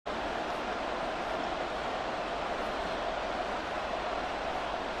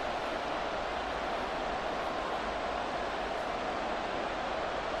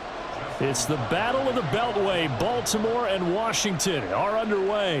It's the Battle of the Beltway. Baltimore and Washington are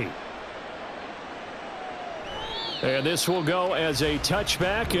underway. And this will go as a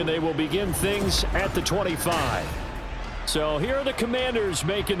touchback, and they will begin things at the 25. So here are the Commanders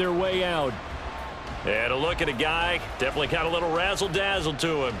making their way out. And a look at a guy, definitely got a little razzle-dazzle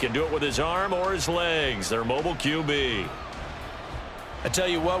to him. Can do it with his arm or his legs. Their mobile QB. I tell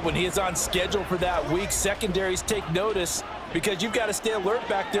you what, when he is on schedule for that week, secondaries take notice because you've got to stay alert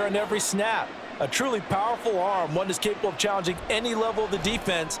back there on every snap. A truly powerful arm, one that's capable of challenging any level of the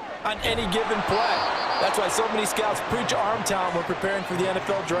defense on any given play. That's why so many scouts preach arm talent when preparing for the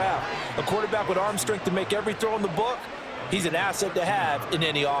NFL draft. A quarterback with arm strength to make every throw in the book, he's an asset to have in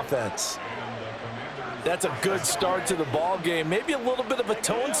any offense. That's a good start to the ball game. Maybe a little bit of a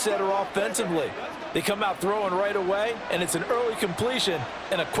tone setter offensively. They come out throwing right away, and it's an early completion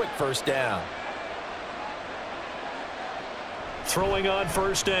and a quick first down. Throwing on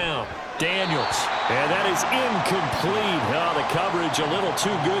first down, Daniels. And that is incomplete. Oh, the coverage a little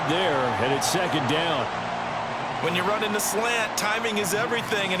too good there, and it's second down. When you're running the slant, timing is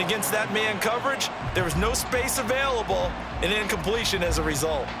everything, and against that man coverage, there was no space available, and incompletion as a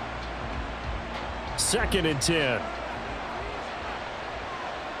result. Second and 10.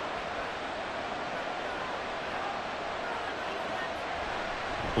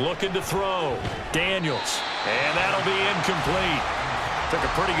 Looking to throw. Daniels. And that'll be incomplete. Took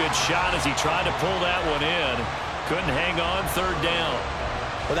a pretty good shot as he tried to pull that one in. Couldn't hang on, third down.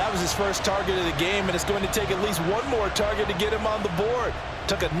 Well, that was his first target of the game, and it's going to take at least one more target to get him on the board.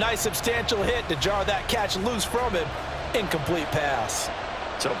 Took a nice substantial hit to jar that catch loose from him. Incomplete pass.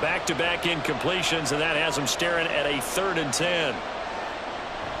 So back-to-back incompletions, and that has him staring at a 3rd and 10.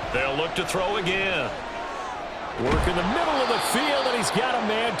 They'll look to throw again. Work in the middle of the field, and he's got a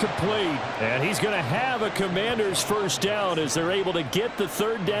man complete. And he's going to have a Commander's first down as they're able to get the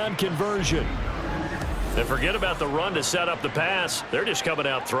 3rd down conversion. And forget about the run to set up the pass. They're just coming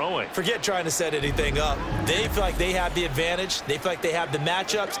out throwing. Forget trying to set anything up. They feel like they have the advantage. They feel like they have the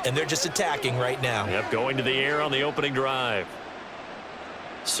matchups, and they're just attacking right now. Yep, going to the air on the opening drive.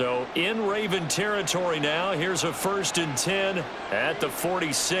 So in Raven territory now. Here's a 1st and 10 at the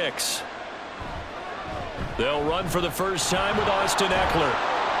 46. They'll run for the first time with Austin Eckler.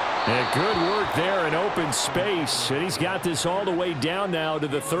 And good work there in open space. And he's got this all the way down now to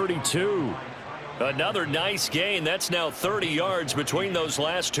the 32. Another nice gain. That's now 30 yards between those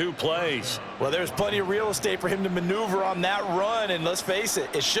last two plays. Well, there's plenty of real estate for him to maneuver on that run. And let's face it,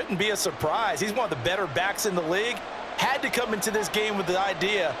 it shouldn't be a surprise. He's one of the better backs in the league. Had to come into this game with the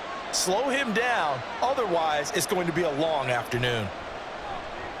idea, slow him down. Otherwise, it's going to be a long afternoon.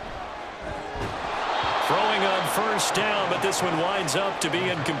 Throwing on first down, but this one winds up to be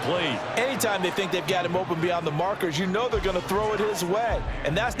incomplete. Anytime they think they've got him open beyond the markers, you know they're going to throw it his way.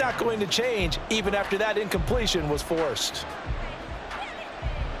 And that's not going to change even after that incompletion was forced.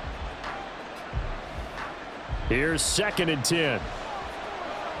 Here's 2nd and 10.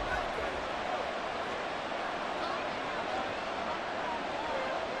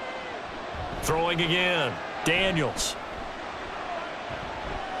 Throwing again. Daniels.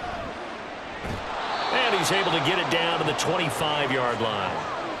 And he's able to get it down to the 25-yard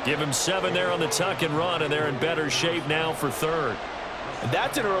line. Give him 7 there on the tuck and run, and they're in better shape now for 3rd. And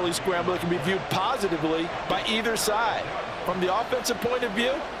that's an early scramble that can be viewed positively by either side. From the offensive point of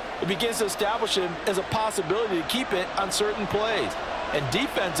view, it begins to establish him as a possibility to keep it on certain plays. And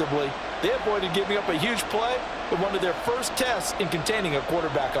defensively, they avoided giving up a huge play with one of their first tests in containing a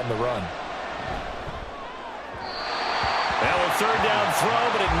quarterback on the run. Now a 3rd down throw,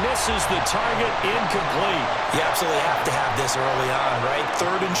 but it misses the target, incomplete. You absolutely have to have this early on, right?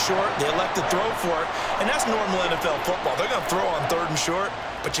 3rd and short, they elect to throw for it, and that's normal NFL football. They're going to throw on 3rd and short,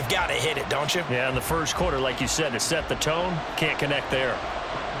 but you've got to hit it, don't you? Yeah, in the first quarter, like you said, to set the tone, can't connect there.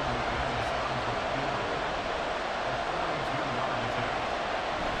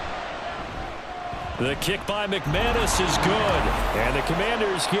 The kick by McManus is good, and the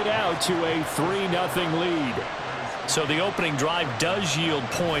Commanders get out to a 3-0 lead. So the opening drive does yield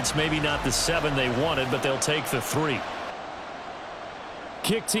points, maybe not the 7 they wanted, but they'll take the 3.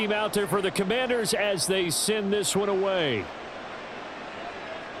 Kick team out there for the Commanders as they send this one away.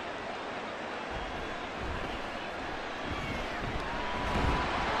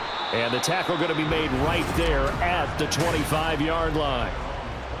 And the tackle going to be made right there at the 25-yard line.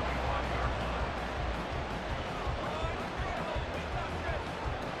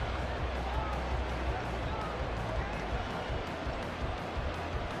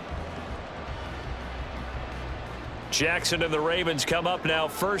 Jackson and the Ravens come up now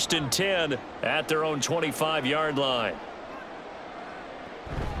 1st and 10 at their own 25-yard line.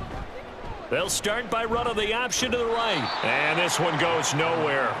 They'll start by running the option to the right. And this one goes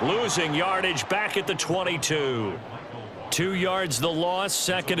nowhere. Losing yardage back at the 22. 2 yards the loss,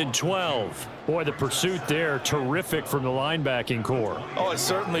 2nd and 12. Boy, the pursuit there, terrific from the linebacking core. Oh, it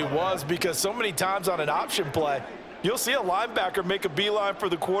certainly was, because so many times on an option play, you'll see a linebacker make a beeline for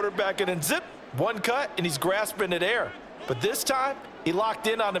the quarterback and then zip, one cut, and he's grasping at air. But this time, he locked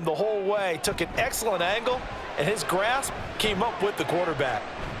in on him the whole way, took an excellent angle, and his grasp came up with the quarterback.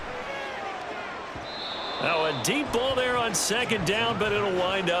 Now a deep ball there on 2nd down, but it'll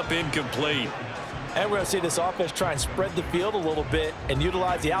wind up incomplete. And we're going to see this offense try and spread the field a little bit and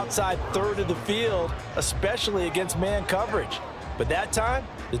utilize the outside third of the field, especially against man coverage. But that time,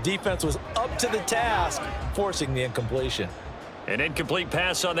 the defense was up to the task, forcing the incompletion. An incomplete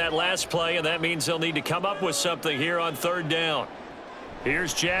pass on that last play, and that means they'll need to come up with something here on 3rd down.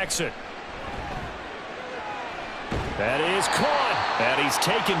 Here's Jackson. That is caught. And he's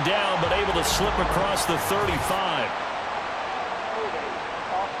taken down, but able to slip across the 35.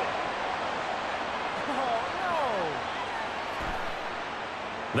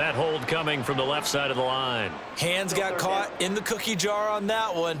 That hold coming from the left side of the line. Hands got caught in the cookie jar on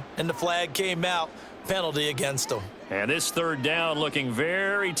that one, and the flag came out. Penalty against him. And this 3rd down looking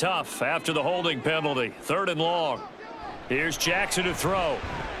very tough after the holding penalty. 3rd and long. Here's Jackson to throw.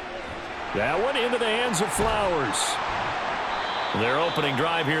 That one into the hands of Flowers. Their opening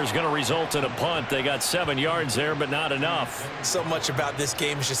drive here is going to result in a punt. They got 7 yards there, but not enough. So much about this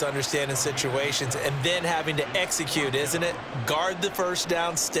game is just understanding situations and then having to execute, isn't it? Guard the 1st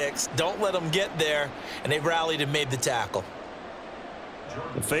down sticks. Don't let them get there. And they rallied and made the tackle.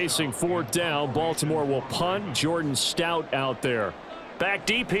 Facing 4th down, Baltimore will punt. Jordan Stout out there. Back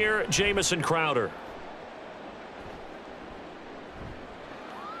deep here, Jamison Crowder.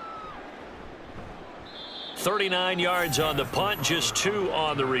 .39 yards on the punt, just 2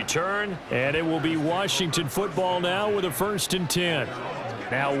 on the return. And it will be Washington football now with a 1st and 10.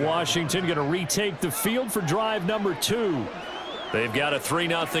 Now Washington going to retake the field for drive number 2. They've got a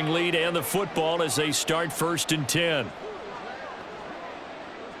 3-0 lead and the football as they start 1st and 10.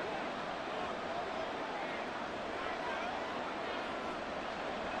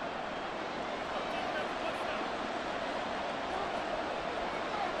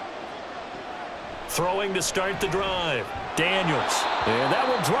 Throwing to start the drive. Daniels. And that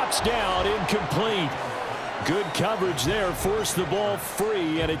one drops down, incomplete. Good coverage there. Forced the ball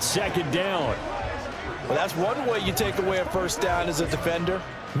free, and it's 2nd down. Well, that's one way you take away a 1st down as a defender.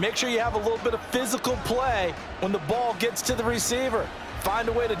 Make sure you have a little bit of physical play when the ball gets to the receiver. Find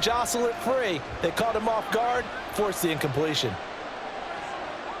a way to jostle it free. They caught him off guard, forced the incompletion.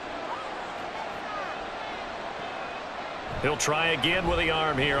 He'll try again with the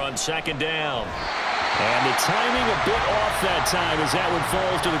arm here on 2nd down. And the timing a bit off that time as that one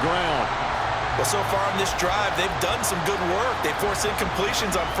falls to the ground. Well, so far in this drive, they've done some good work. They force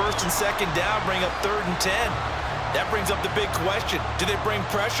incompletions on 1st and 2nd down, bring up 3rd and 10. That brings up the big question. Do they bring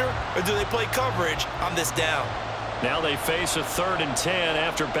pressure or do they play coverage on this down? Now they face a 3rd and 10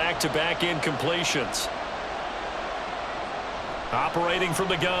 after back-to-back incompletions. Operating from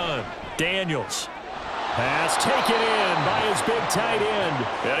the gun, Daniels. Pass taken in by his big tight end.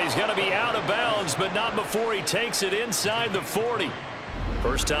 And he's going to be out of bounds, but not before he takes it inside the 40.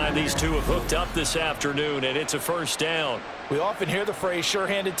 First time these two have hooked up this afternoon, and it's a 1st down. We often hear the phrase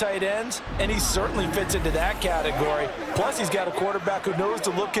sure-handed tight ends, and he certainly fits into that category. Plus, he's got a quarterback who knows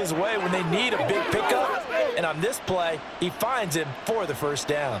to look his way when they need a big pickup. And on this play, he finds him for the 1st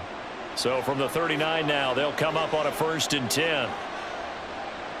down. So from the 39 now, they'll come up on a 1st and 10.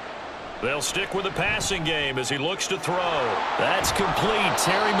 They'll stick with the passing game as he looks to throw. That's complete.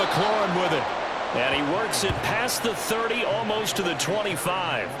 Terry McLaurin with it. And he works it past the 30, almost to the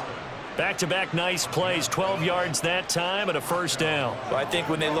 25. Back-to-back nice plays, 12 yards that time and a 1st down. Well, I think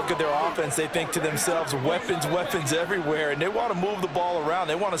when they look at their offense, they think to themselves, weapons, weapons everywhere, and they want to move the ball around.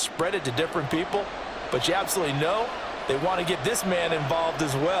 They want to spread it to different people. But you absolutely know they want to get this man involved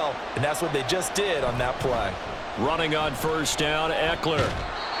as well, and that's what they just did on that play. Running on 1st down, Eckler.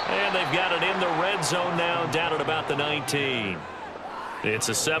 And they've got it in the red zone now, down at about the 19. It's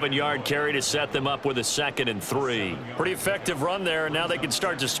a 7-yard carry to set them up with a 2nd and 3. Pretty effective run there, and now they can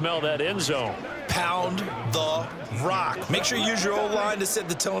start to smell that end zone. Pound the rock. Make sure you use your O-line to set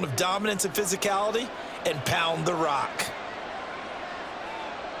the tone of dominance and physicality, and pound the rock.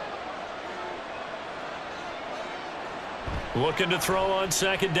 Looking to throw on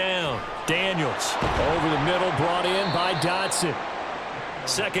 2nd down. Daniels over the middle, brought in by Dotson.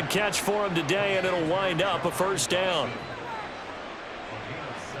 Second catch for him today, and it'll wind up a 1st down.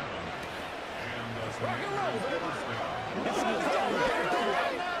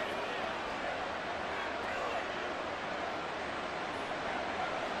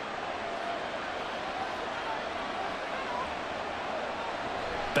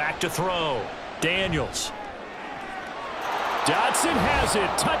 Back to throw. Daniels. Dotson has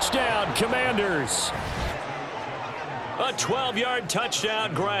it. Touchdown, Commanders. A 12-yard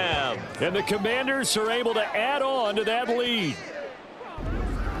touchdown grab. And the Commanders are able to add on to that lead.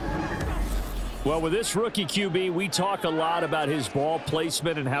 Well, with this rookie QB, we talk a lot about his ball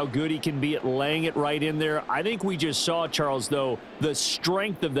placement and how good he can be at laying it right in there. I think we just saw, Charles, though, the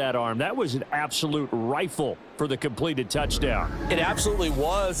strength of that arm. That was an absolute rifle for the completed touchdown. It absolutely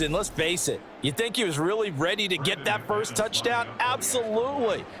was, and let's face it, you think he was really ready to get that first touchdown?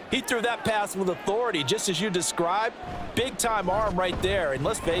 Absolutely. He threw that pass with authority, just as you described. Big-time arm right there, and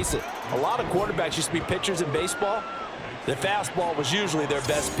let's face it, a lot of quarterbacks used to be pitchers in baseball. The fastball was usually their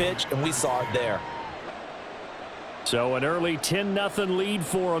best pitch, and we saw it there. So an early 10-0 lead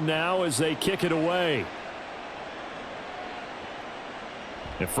for them now as they kick it away.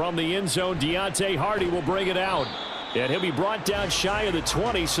 And from the end zone, Deontay Hardy will bring it out. And he'll be brought down shy of the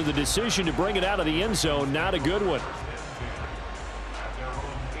 20, so the decision to bring it out of the end zone, not a good one.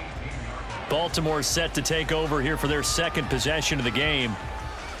 Baltimore set to take over here for their second possession of the game.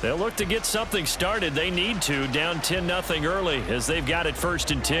 They'll look to get something started. They need to, down 10-0 early as they've got it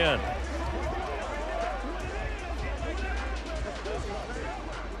 1st and 10.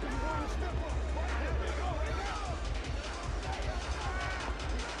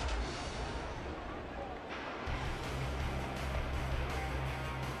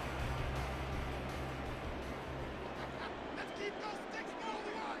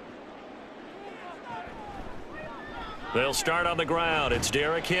 They'll start on the ground. It's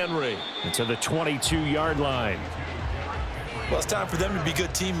Derrick Henry. To the 22-yard line. Well, it's time for them to be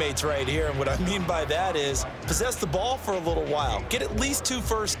good teammates right here. And what I mean by that is possess the ball for a little while. Get at least 2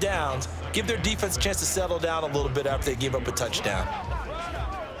 first downs. Give their defense a chance to settle down a little bit after they give up a touchdown.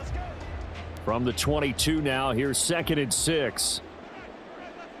 From the 22 now, here's 2nd and 6.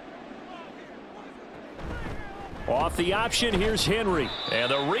 Off the option, here's Henry.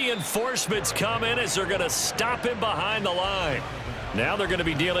 And the reinforcements come in as they're going to stop him behind the line. Now they're going to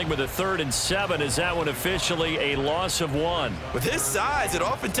be dealing with a 3rd and 7. Is that one officially a loss of 1? With his size, it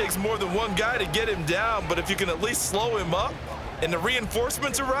often takes more than one guy to get him down. But if you can at least slow him up and the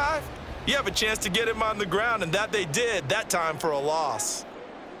reinforcements arrive, you have a chance to get him on the ground. And that they did, that time for a loss.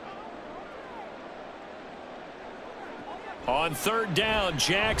 On 3rd down,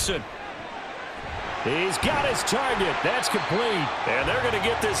 Jackson. He's got his target. That's complete. And they're going to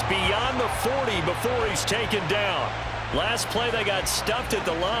get this beyond the 40 before he's taken down. Last play, they got stuffed at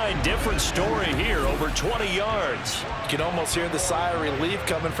the line. Different story here, over 20 yards. You can almost hear the sigh of relief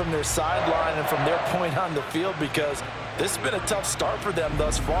coming from their sideline and from their point on the field because this has been a tough start for them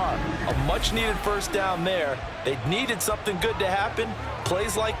thus far. A much-needed first down there. They needed something good to happen.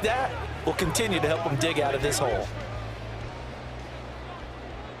 Plays like that will continue to help them dig out of this hole.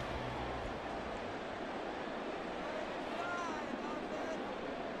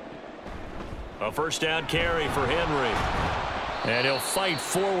 A first down carry for Henry. And he'll fight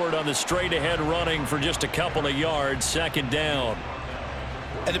forward on the straight-ahead running for just a couple of yards. 2nd down.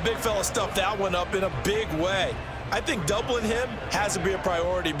 And the big fella stuffed that one up in a big way. I think doubling him has to be a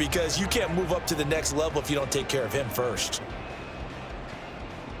priority because you can't move up to the next level if you don't take care of him first.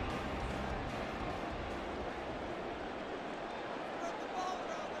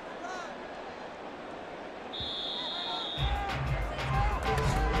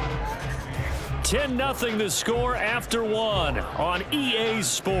 Nothing the score after 1 on EA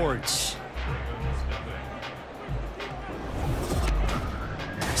Sports.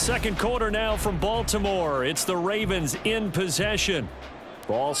 Second quarter now from Baltimore. It's the Ravens in possession.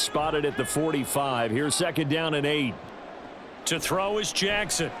 Ball spotted at the 45. Here's 2nd down and 8. To throw is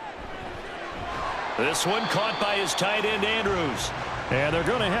Jackson. This one caught by his tight end Andrews. And they're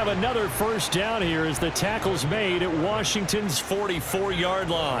going to have another first down here as the tackle's made at Washington's 44-yard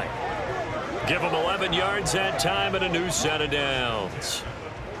line. Give them 11 yards that time and a new set of downs.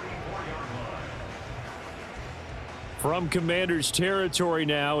 From Commanders territory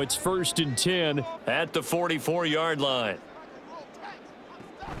now, it's 1st and 10 at the 44-yard line.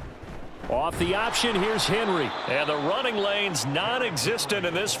 Off the option, here's Henry. And the running lane's non-existent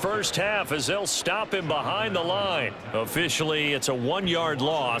in this first half as they'll stop him behind the line. Officially, it's a 1-yard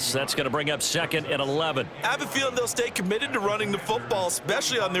loss. That's going to bring up 2nd and 11. I have a feeling they'll stay committed to running the football,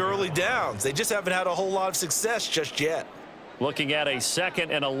 especially on the early downs. They just haven't had a whole lot of success just yet. Looking at a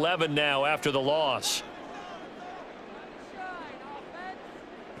 2nd and 11 now after the loss.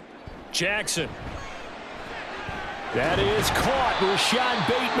 Jackson. That is caught. Rashad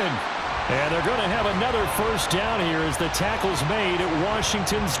Bateman. And they're going to have another first down here as the tackle's made at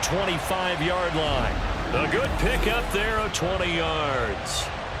Washington's 25-yard line. A good pickup there of 20 yards.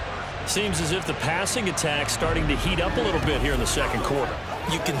 Seems as if the passing attack's starting to heat up a little bit here in the second quarter.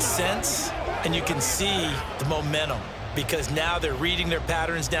 You can sense and you can see the momentum because now they're reading their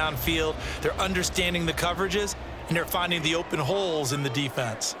patterns downfield, they're understanding the coverages, and they're finding the open holes in the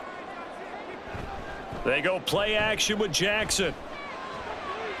defense. They go play action with Jackson.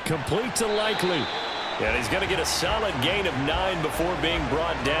 Complete to Likely. And he's going to get a solid gain of 9 before being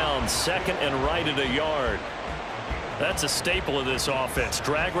brought down. Second and right at a yard. That's a staple of this offense.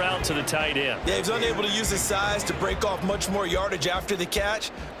 Drag route to the tight end. Yeah, he's unable to use his size to break off much more yardage after the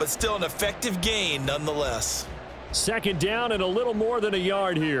catch, but still an effective gain nonetheless. Second down and a little more than a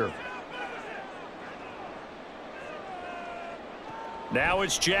yard here. Now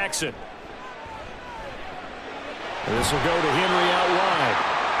it's Jackson. This will go to Henry out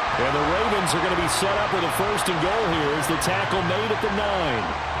wide. And the Ravens are going to be set up with a first and goal here as the tackle made at the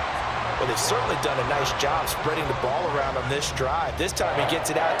 9. Well, they've certainly done a nice job spreading the ball around on this drive. This time he gets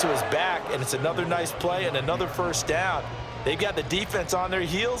it out to his back, and it's another nice play and another first down. They've got the defense on their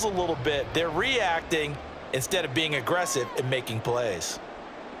heels a little bit. They're reacting instead of being aggressive and making plays.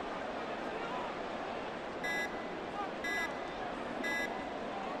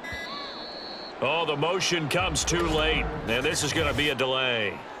 Oh, the motion comes too late, and this is going to be a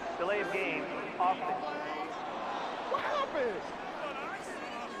delay. Delay of game, offense. What happened?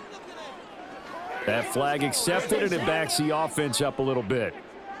 That flag accepted, and it backs the offense up a little bit.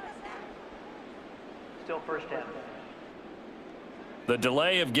 Still first down. The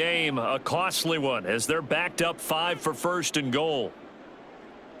delay of game, a costly one, as they're backed up 5 for first and goal.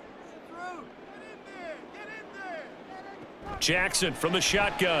 Jackson from the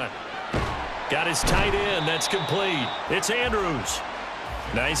shotgun. Got his tight end. That's complete. It's Andrews.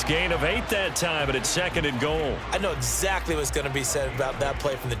 Nice gain of 8 that time, but it's second and goal. I know exactly what's going to be said about that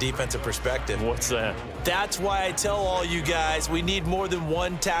play from the defensive perspective. What's that? That's why I tell all you guys we need more than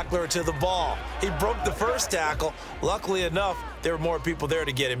one tackler to the ball. He broke the first tackle. Luckily enough, there were more people there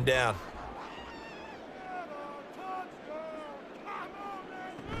to get him down.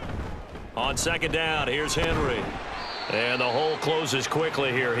 On second down, here's Henry. And the hole closes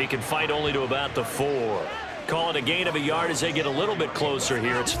quickly here. He can fight only to about the 4. Call it a gain of a yard as they get a little bit closer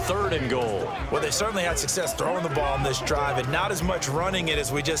here. It's third and goal. Well, they certainly had success throwing the ball on this drive and not as much running it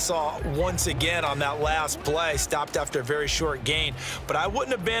as we just saw once again on that last play. Stopped after a very short gain. But I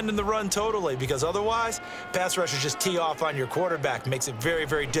wouldn't abandon the run totally because otherwise, pass rushers just tee off on your quarterback. Makes it very,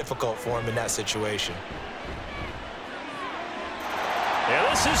 very difficult for him in that situation.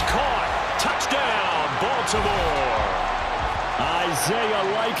 And this is caught. Touchdown, Baltimore.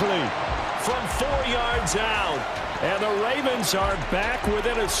 Isaiah Likely from 4 yards out. And the Ravens are back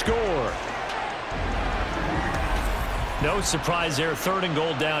within a score. No surprise there. Third and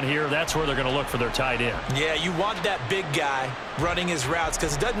goal down here. That's where they're going to look for their tight end. Yeah, you want that big guy running his routes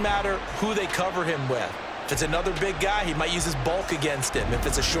because it doesn't matter who they cover him with. If it's another big guy, he might use his bulk against him. If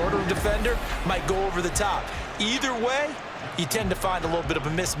it's a shorter defender, might go over the top. Either way, you tend to find a little bit of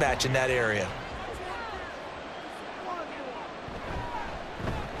a mismatch in that area.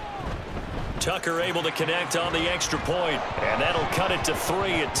 Tucker able to connect on the extra point, and that'll cut it to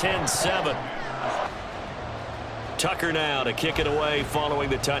 3 at 10-7. Tucker now to kick it away following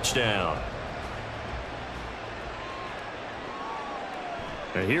the touchdown.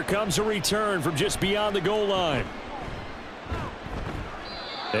 And here comes a return from just beyond the goal line.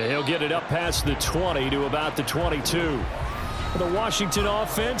 And he'll get it up past the 20 to about the 22. The Washington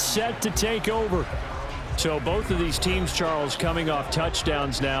offense set to take over. So both of these teams, Charles, coming off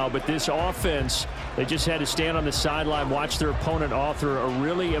touchdowns now, but this offense, they just had to stand on the sideline, watch their opponent author a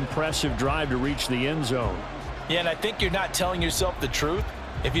really impressive drive to reach the end zone. Yeah, and I think you're not telling yourself the truth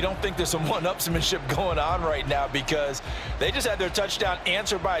if you don't think there's some one-upsmanship going on right now because they just had their touchdown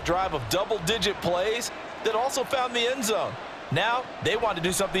answered by a drive of double-digit plays that also found the end zone. Now they want to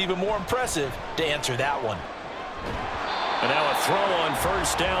do something even more impressive to answer that one. And now a throw on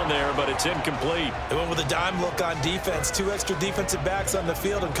first down there, but it's incomplete. They went with a dime look on defense. 2 extra defensive backs on the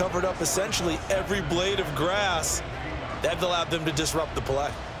field and covered up essentially every blade of grass. That allowed them to disrupt the play.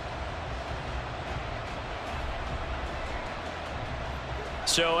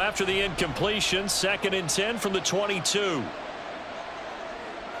 So after the incompletion, 2nd and 10 from the 22.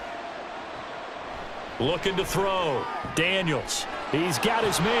 Looking to throw. Daniels. He's got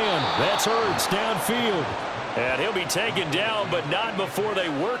his man. That's Ertz downfield. And he'll be taken down, but not before they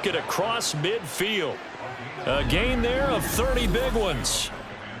work it across midfield. A gain there of 30 big ones.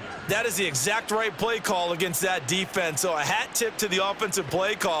 That is the exact right play call against that defense. So a hat tip to the offensive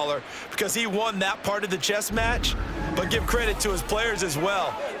play caller because he won that part of the chess match. But give credit to his players as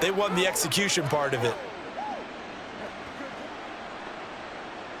well. They won the execution part of it.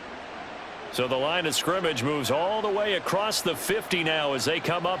 So the line of scrimmage moves all the way across the 50 now as they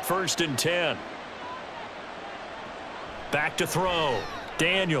come up 1st and 10. Back to throw.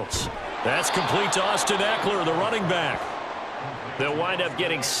 Daniels. That's complete to Austin Eckler, the running back. They'll wind up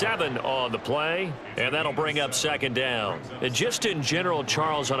getting 7 on the play, and that'll bring up 2nd down. And just in general,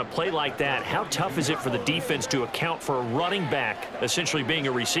 Charles, on a play like that, how tough is it for the defense to account for a running back essentially being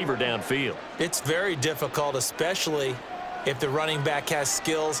a receiver downfield? It's very difficult, especially if the running back has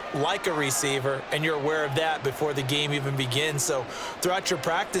skills like a receiver, and you're aware of that before the game even begins. So throughout your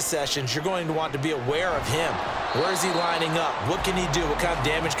practice sessions, you're going to want to be aware of him. Where is he lining up? What can he do? What kind of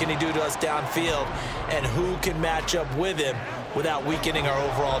damage can he do to us downfield? And who can match up with him without weakening our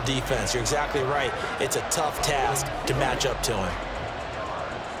overall defense? You're exactly right. It's a tough task to match up to him.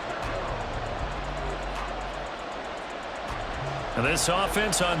 And this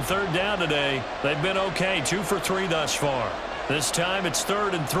offense on 3rd down today, they've been okay, 2 for 3 thus far. This time it's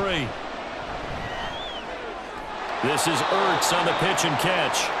 3rd and 3. This is Ertz on the pitch and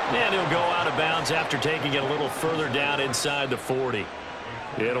catch. And he'll go out of bounds after taking it a little further down inside the 40.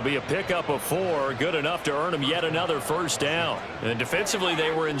 It'll be a pickup of 4, good enough to earn them yet another 1st down. And defensively,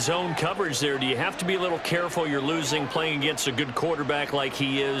 they were in zone coverage there. Do you have to be a little careful you're losing playing against a good quarterback like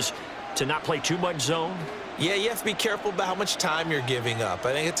he is to not play too much zone? Yeah, you have to be careful about how much time you're giving up.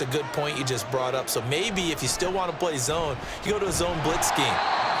 I think it's a good point you just brought up. So maybe if you still want to play zone, you go to a zone blitz scheme,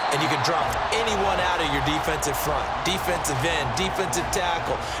 and you can drop anyone out of your defensive front, defensive end, defensive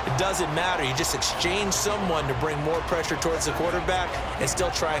tackle. It doesn't matter. You just exchange someone to bring more pressure towards the quarterback and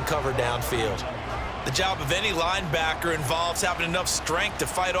still try and cover downfield. The job of any linebacker involves having enough strength to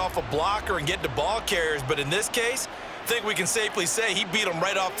fight off a blocker and get to ball carriers. But in this case, I think we can safely say he beat him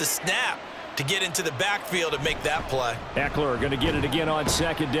right off the snap to get into the backfield and make that play. Eckler going to get it again on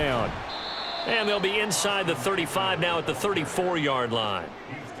 2nd down. And they'll be inside the 35 now at the 34-yard line.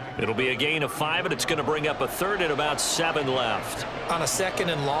 It'll be a gain of 5, and it's going to bring up a 3rd and about 7 left. On a 2nd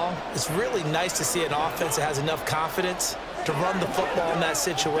and long, it's really nice to see an offense that has enough confidence to run the football in that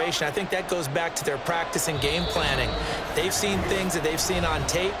situation. I think that goes back to their practice and game planning. They've seen things that they've seen on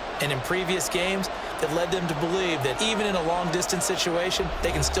tape and in previous games that led them to believe that even in a long-distance situation,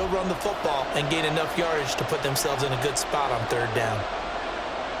 they can still run the football and gain enough yardage to put themselves in a good spot on 3rd down.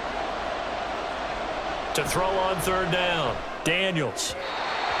 To throw on 3rd down, Daniels.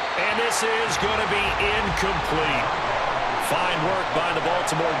 And this is going to be incomplete. Fine work by the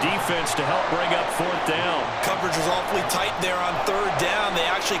Baltimore defense to help bring up 4th down. Coverage was awfully tight there on 3rd down. They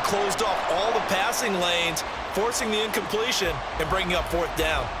actually closed off all the passing lanes, forcing the incompletion and bringing up 4th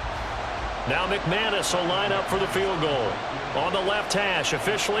down. Now McManus will line up for the field goal. On the left hash,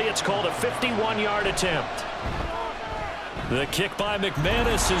 officially it's called a 51-yard attempt. The kick by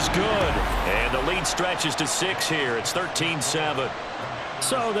McManus is good. And the lead stretches to 6 here. It's 13-7.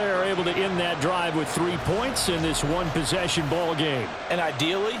 So they're able to end that drive with 3 points in this one-possession ball game. And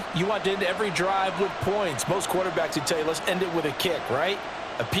ideally, you want to end every drive with points. Most quarterbacks would tell you, let's end it with a kick, right?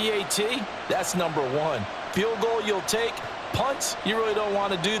 A PAT, that's number 1. Field goal you'll take. Punts, you really don't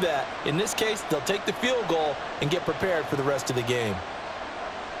want to do that. In this case, they'll take the field goal and get prepared for the rest of the game.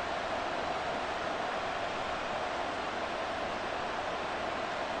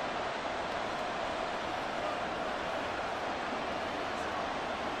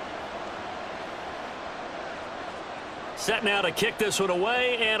 Set now to kick this one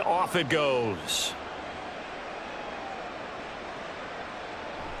away, and off it goes.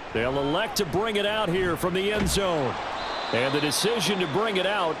 They'll elect to bring it out here from the end zone. And the decision to bring it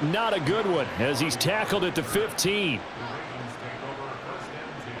out, not a good one, as he's tackled at the 15.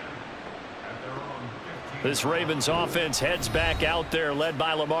 This Ravens offense heads back out there, led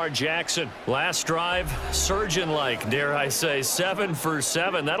by Lamar Jackson. Last drive, surgeon-like, dare I say, 7 for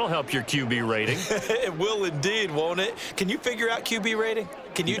 7. That'll help your QB rating. It will indeed, won't it? Can you figure out QB rating?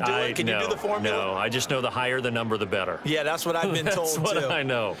 Can you do it? Can you do the formula? No, I just know the higher the number, the better. Yeah, that's what I've been told, too. That's what I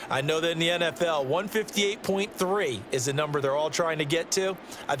know. I know that in the NFL, 158.3 is the number they're all trying to get to.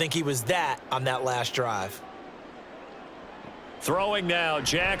 I think he was that on that last drive. Throwing now,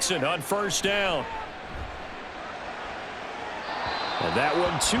 Jackson on 1st down. And that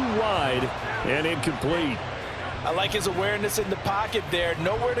one too wide and incomplete. I like his awareness in the pocket there.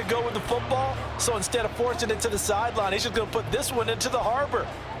 Nowhere to go with the football. So instead of forcing it to the sideline, he's just going to put this one into the harbor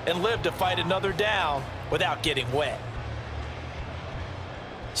and live to fight another down without getting wet.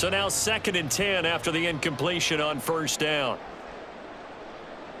 So now 2nd and 10 after the incompletion on 1st down.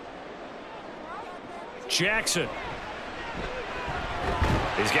 Jackson.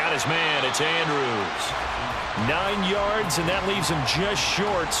 He's got his man. It's Andrews. 9 yards, and that leaves him just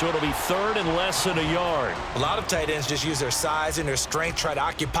short, so it'll be third and less than a yard. A lot of tight ends just use their size and their strength, try to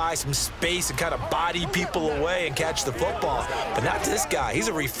occupy some space and kind of body people away and catch the football. But not this guy. He's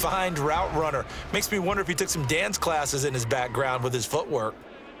a refined route runner. Makes me wonder if he took some dance classes in his background with his footwork.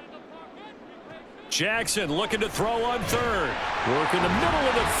 Jackson looking to throw on third. Work in the middle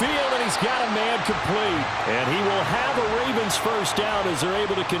of the field, and he's got a man complete. And he will have a Ravens first down as they're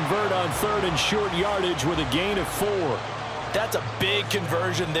able to convert on third and short yardage with a gain of 4. That's a big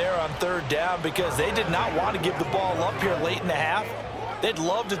conversion there on third down because they did not want to give the ball up here late in the half. They'd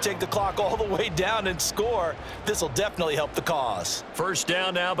love to take the clock all the way down and score. This will definitely help the cause. First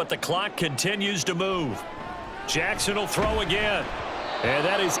down now, but the clock continues to move. Jackson will throw again. And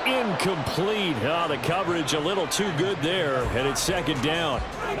that is incomplete. Oh, the coverage a little too good there, and it's second down.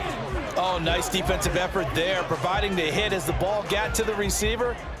 Oh, nice defensive effort there, providing the hit as the ball got to the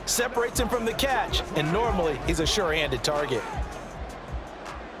receiver, separates him from the catch, and normally he's a sure-handed target.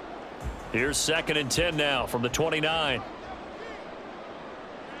 Here's second and 10 now from the 29.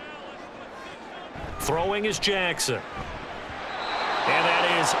 Throwing is Jackson. And that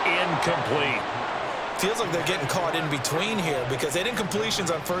is incomplete. Feels like they're getting caught in between here because they didn't completions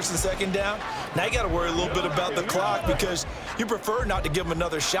on first and second down. Now you got to worry a little bit about the clock because you prefer not to give them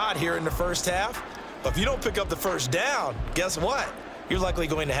another shot here in the first half. But if you don't pick up the first down, guess what? You're likely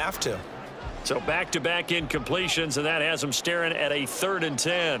going to have to. So back-to-back incompletions, and that has them staring at a 3rd and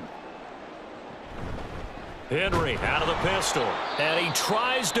 10. Henry out of the pistol, and he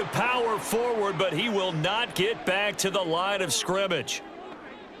tries to power forward, but he will not get back to the line of scrimmage.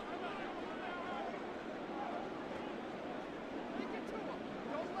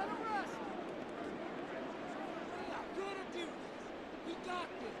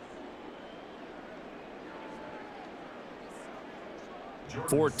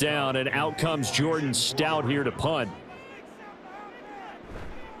 Fourth down, and out comes Jordan Stout here to punt.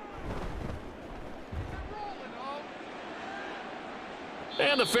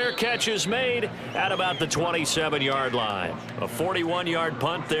 And the fair catch is made at about the 27-yard line. A 41-yard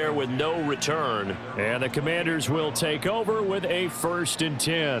punt there with no return. And the Commanders will take over with a 1st and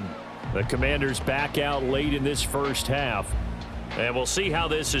 10. The Commanders back out late in this first half. And we'll see how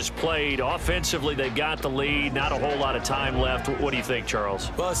this is played. Offensively, they've got the lead. Not a whole lot of time left. What do you think, Charles?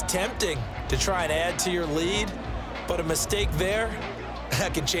 Well, it's tempting to try and add to your lead, but a mistake there,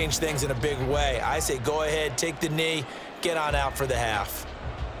 that can change things in a big way. I say go ahead, take the knee, get on out for the half.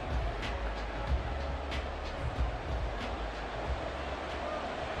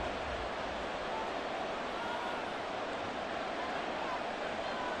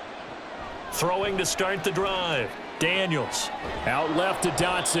 Throwing to start the drive. Daniels out left to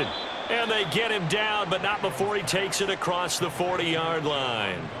Dotson. And they get him down, but not before he takes it across the 40-yard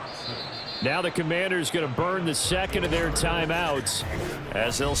line. Now the Commanders going to burn the second of their timeouts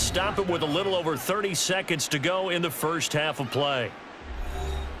as they'll stop it with a little over 30 seconds to go in the first half of play.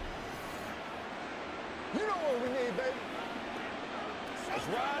 You know what we need, baby. Let's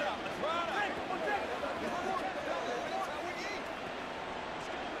ride out. Let's ride out.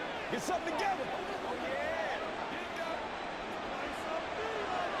 Get something together.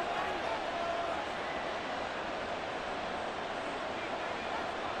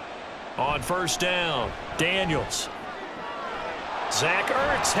 On first down, Daniels. Zach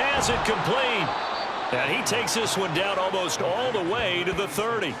Ertz has it complete. And he takes this one down almost all the way to the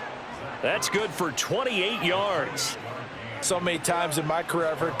 30. That's good for 28 yards. So many times in my career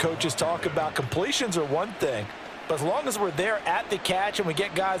I've heard coaches talk about completions are one thing, but as long as we're there at the catch and we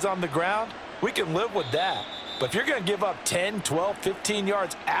get guys on the ground, we can live with that. But if you're going to give up 10, 12, 15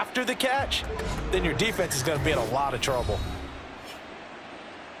 yards after the catch, then your defense is going to be in a lot of trouble.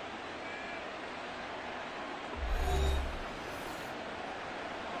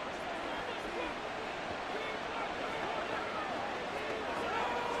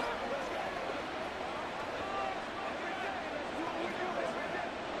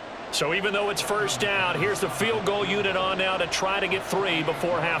 So even though it's first down, here's the field goal unit on now to try to get 3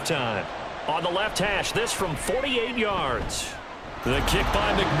 before halftime. On the left hash, this from 48 yards. The kick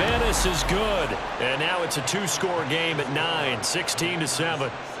by McManus is good. And now it's a 2-score game at 9,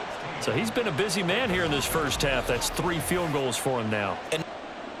 16-7. So he's been a busy man here in this first half. That's 3 field goals for him now.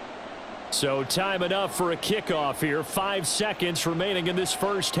 So time enough for a kickoff here. 5 seconds remaining in this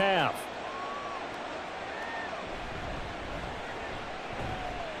first half.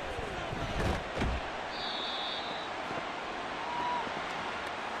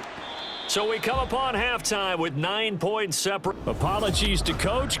 So we come upon halftime with 9 points separate. Apologies to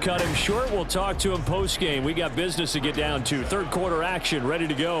coach. Cut him short. We'll talk to him post-game. We got business to get down to. Third quarter action ready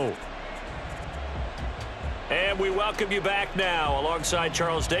to go. And we welcome you back now. Alongside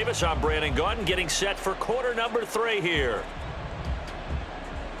Charles Davis, I'm Brandon Gaudin, getting set for quarter number 3 here.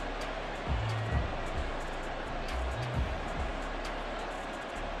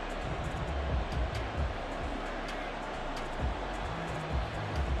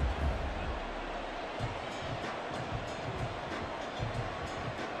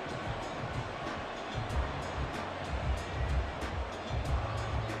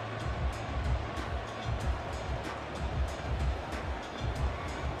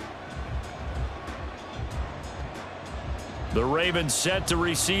 The Ravens set to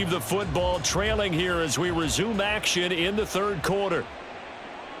receive the football, trailing here as we resume action in the third quarter.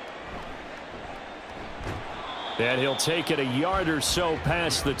 And he'll take it a yard or so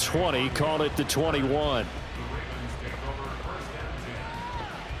past the 20, call it the 21.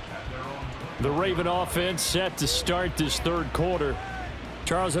 The Raven offense set to start this third quarter.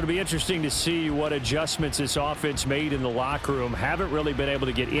 Charles, it'll be interesting to see what adjustments this offense made in the locker room. Haven't really been able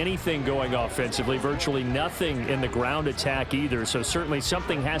to get anything going offensively, virtually nothing in the ground attack either. So certainly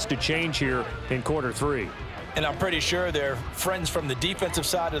something has to change here in quarter 3. And I'm pretty sure their friends from the defensive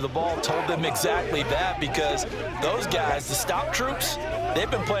side of the ball told them exactly that, because those guys, the stop troops, they've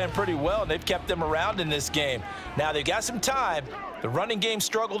been playing pretty well, and they've kept them around in this game. Now, they've got some time. The running game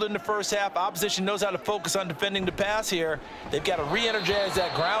struggled in the first half. Opposition knows how to focus on defending the pass here. They've got to re-energize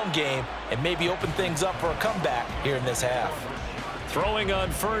that ground game and maybe open things up for a comeback here in this half. Throwing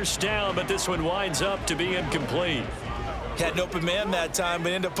on first down, but this one winds up to be incomplete. Had an open man that time,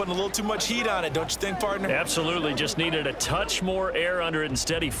 but ended up putting a little too much heat on it, don't you think, partner? Absolutely. Just needed a touch more air under it.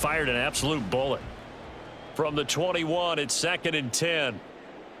 Instead, he fired an absolute bullet. From the 21, it's 2nd and 10.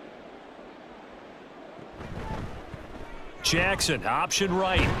 Jackson, option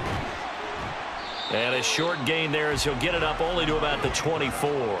right. And a short gain there as he'll get it up only to about the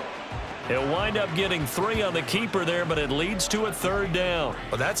 24. He'll wind up getting 3 on the keeper there, but it leads to a 3rd down.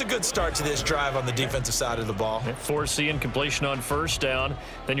 Well, that's a good start to this drive on the defensive side of the ball. Force the incompletion on first down.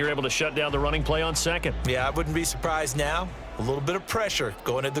 Then you're able to shut down the running play on 2nd. Yeah, I wouldn't be surprised now. A little bit of pressure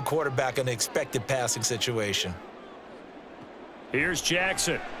going at the quarterback in an expected passing situation. Here's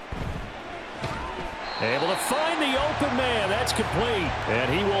Jackson. Able to find the open man. That's complete.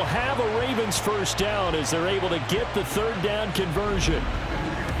 And he will have a Ravens first down as they're able to get the 3rd down conversion.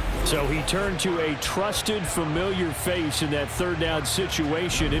 So he turned to a trusted, familiar face in that 3rd down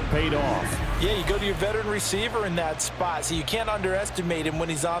situation. It paid off. Yeah, you go to your veteran receiver in that spot, so you can't underestimate him when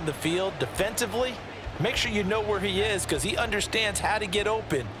he's on the field defensively. Make sure you know where he is, because he understands how to get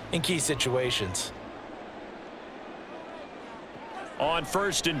open in key situations. On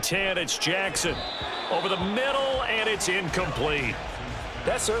 1st and 10, it's Jackson. Over the middle, and it's incomplete.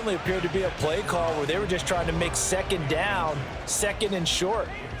 That certainly appeared to be a play call where they were just trying to make 2nd down, 2nd and short.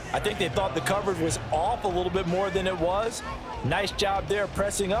 I think they thought the coverage was off a little bit more than it was. Nice job there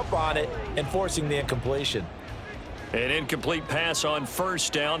pressing up on it and forcing the incompletion. An incomplete pass on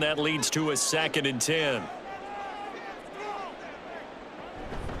first down. That leads to a 2nd and 10.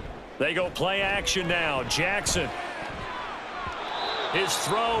 They go play action now. Jackson. His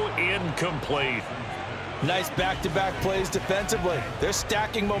throw incomplete. Nice back-to-back plays defensively. They're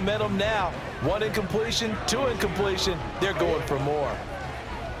stacking momentum now. 1 incompletion, 2 incompletion. They're going for more.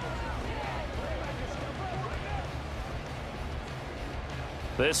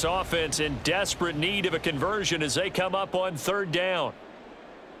 This offense in desperate need of a conversion as they come up on 3rd down.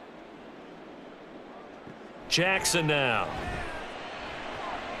 Jackson now.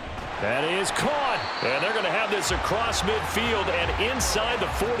 That is caught. And they're going to have this across midfield and inside the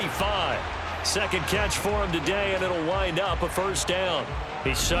 45. 2nd catch for him today, and it'll wind up a first down.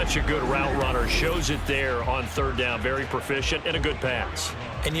 He's such a good route runner. Shows it there on 3rd down. Very proficient and a good pass.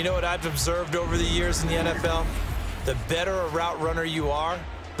 And you know what I've observed over the years in the NFL? The better a route runner you are,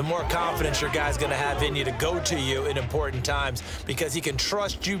 the more confidence your guy's going to have in you to go to you in important times, because he can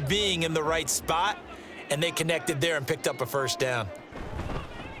trust you being in the right spot, and they connected there and picked up a first down.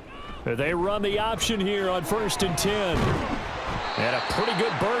 They run the option here on 1st and 10. And a pretty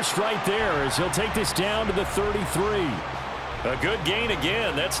good burst right there as he'll take this down to the 33. A good gain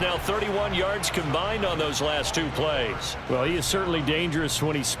again. That's now 31 yards combined on those last 2 plays. Well, he is certainly dangerous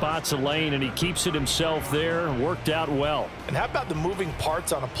when he spots a lane, and he keeps it himself there. Worked out well. And how about the moving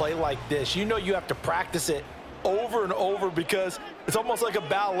parts on a play like this? You know you have to practice it over and over, because it's almost like a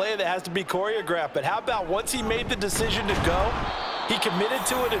ballet that has to be choreographed. But how about once he made the decision to go, he committed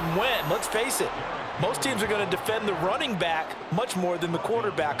to it and went. Let's face it, most teams are going to defend the running back much more than the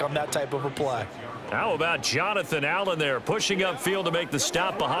quarterback on that type of a play. How about Jonathan Allen there pushing upfield to make the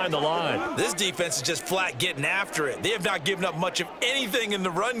stop behind the line? This defense is just flat getting after it. They have not given up much of anything in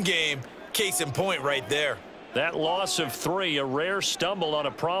the run game. Case in point right there. That loss of 3, a rare stumble on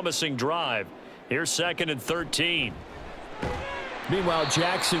a promising drive. Here's 2nd and 13. Meanwhile,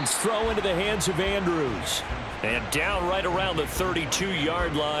 Jackson's throw into the hands of Andrews. And down right around the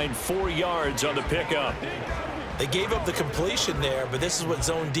 32-yard line, 4 yards on the pickup. They gave up the completion there, but this is what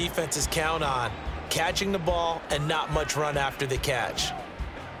zone defenses count on. Catching the ball and not much run after the catch.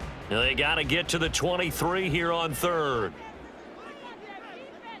 They got to get to the 23 here on 3rd.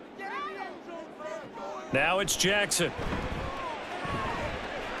 Now it's Jackson.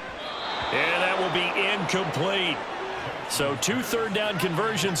 And that will be incomplete. So 2 3rd down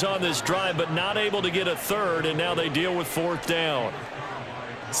conversions on this drive, but not able to get a 3rd, and now they deal with 4th down.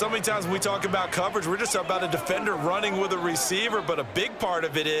 So many times when we talk about coverage, we're just about a defender running with a receiver, but a big part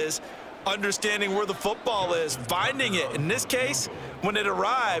of it is understanding where the football is, finding it. In this case, when it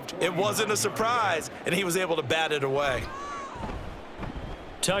arrived, it wasn't a surprise, and he was able to bat it away.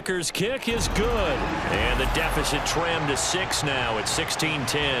 Tucker's kick is good, and the deficit trimmed to 6 now at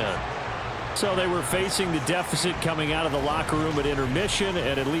 16-10. So they were facing the deficit coming out of the locker room at intermission,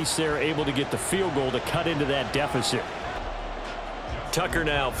 and at least they're able to get the field goal to cut into that deficit. Tucker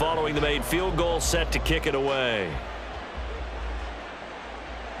now following the made field goal, set to kick it away.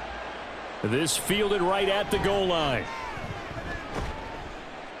 This fielded right at the goal line.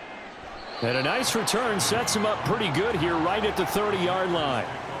 And a nice return sets him up pretty good here right at the 30-yard line.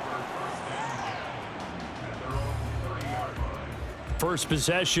 First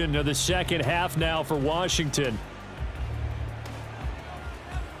possession of the second half now for Washington.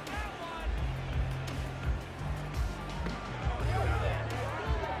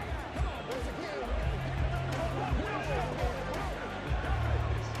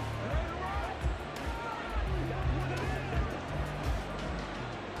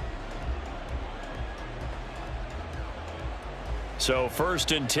 So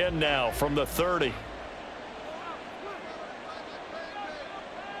 1st and 10 now from the 30.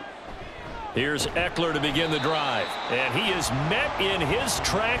 Here's Eckler to begin the drive. And he is met in his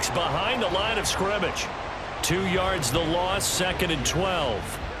tracks behind the line of scrimmage. 2 yards the loss, 2nd and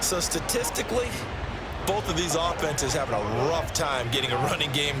 12. So statistically, both of these offenses having a rough time getting a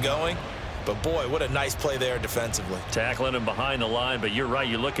running game going. But boy, what a nice play there defensively. Tackling him behind the line, but you're right,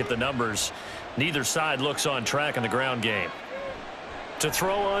 you look at the numbers. Neither side looks on track in the ground game. To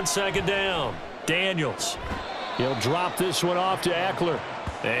throw on 2nd down, Daniels. He'll drop this one off to Eckler.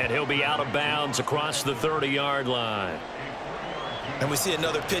 And he'll be out of bounds across the 30-yard line. And we see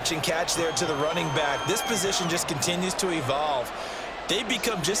another pitch and catch there to the running back. This position just continues to evolve. They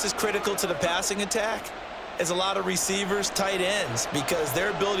become just as critical to the passing attack as a lot of receivers, tight ends, because their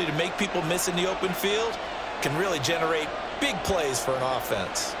ability to make people miss in the open field can really generate big plays for an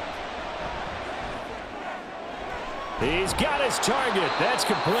offense. He's got his target. That's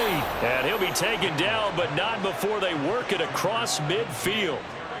complete. And he'll be taken down, but not before they work it across midfield.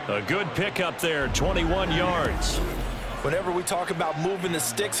 A good pickup there, 21 yards. Whenever we talk about moving the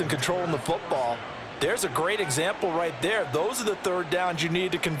sticks and controlling the football, there's a great example right there. Those are the 3rd downs you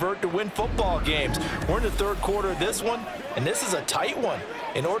need to convert to win football games. We're in the 3rd quarter of this one, and this is a tight one.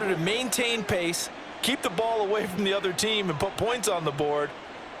 In order to maintain pace, keep the ball away from the other team, and put points on the board,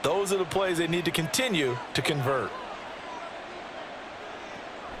 those are the plays they need to continue to convert.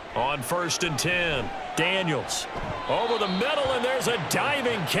 On 1st and 10, Daniels over the middle, and there's a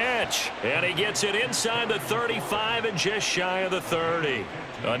diving catch. And he gets it inside the 35 and just shy of the 30.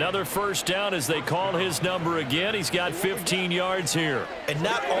 Another 1st down as they call his number again. He's got 15 yards here. And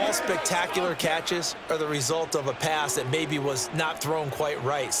not all spectacular catches are the result of a pass that maybe was not thrown quite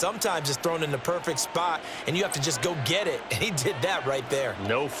right. Sometimes it's thrown in the perfect spot, and you have to just go get it. And he did that right there.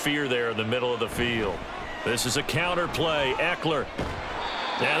 No fear there in the middle of the field. This is a counter play. Eckler.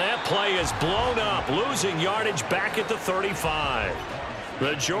 And that play is blown up, losing yardage back at the 35.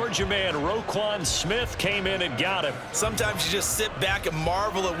 The Georgia man, Roquan Smith, came in and got him. Sometimes you just sit back and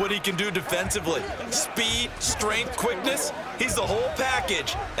marvel at what he can do defensively. Speed, strength, quickness, he's the whole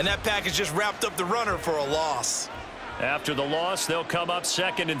package. And that package just wrapped up the runner for a loss. After the loss, they'll come up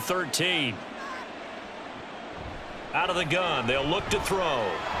 2nd and 13. Out of the gun, they'll look to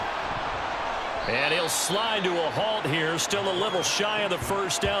throw. And he'll slide to a halt here, still a little shy of the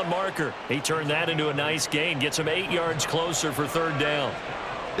 1st down marker. He turned that into a nice gain, gets him 8 yards closer for 3rd down.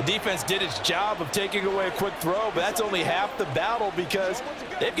 The defense did its job of taking away a quick throw, but that's only half the battle because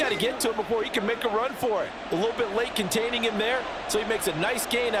they've got to get to him before he can make a run for it. A little bit late containing him there, so he makes a nice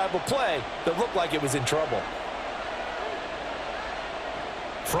gain out of a play that looked like it was in trouble.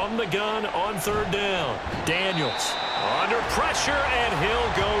 From the gun on 3rd down, Daniels under pressure, and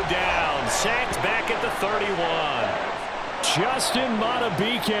he'll go down. Sacked back at the 31. Justin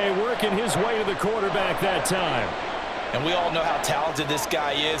Madubuike working his way to the quarterback that time. And we all know how talented this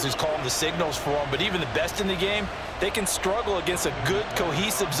guy is who's calling the signals for him, but even the best in the game, they can struggle against a good,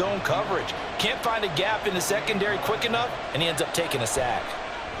 cohesive zone coverage. Can't find a gap in the secondary quick enough, and he ends up taking a sack.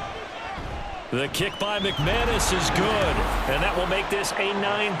 The kick by McManus is good, and that will make this a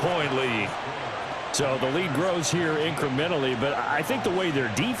 9-point lead. So the lead grows here incrementally, but I think the way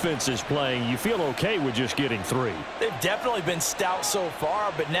their defense is playing, you feel okay with just getting 3. They've definitely been stout so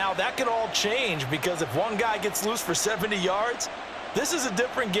far, but now that could all change because if one guy gets loose for 70 yards, this is a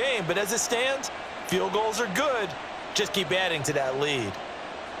different game. But as it stands, field goals are good. Just keep adding to that lead.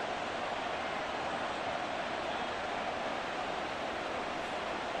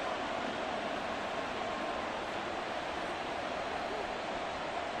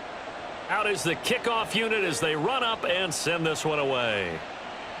 Out is the kickoff unit as they run up and send this one away.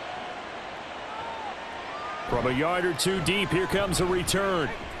 From a yard or two deep, here comes a return.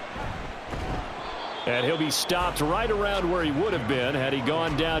 And he'll be stopped right around where he would have been had he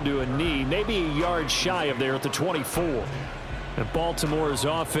gone down to a knee, maybe a yard shy of there at the 24. And Baltimore's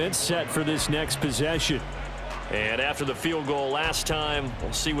offense set for this next possession. And after the field goal last time,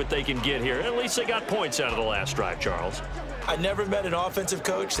 we'll see what they can get here. At least they got points out of the last drive, Charles. I never met an offensive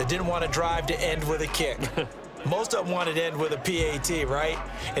coach that didn't want to drive to end with a kick. Most of them wanted to end with a PAT, right?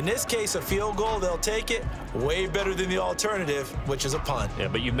 In this case, a field goal, they'll take it. Way better than the alternative, which is a punt. Yeah,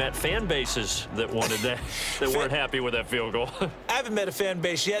 but you met fan bases that wanted that, that weren't happy with that field goal. I haven't met a fan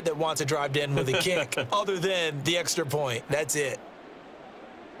base yet that wants to drive to end with a kick, other than the extra point. That's it.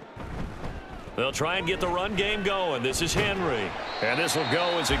 They'll try and get the run game going. This is Henry. And this will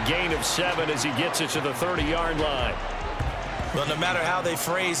go as a gain of 7 as he gets it to the 30-yard line. Well, no matter how they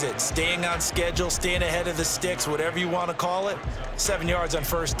phrase it, staying on schedule, staying ahead of the sticks, whatever you want to call it, 7 yards on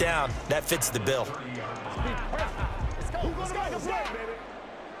first down, that fits the bill.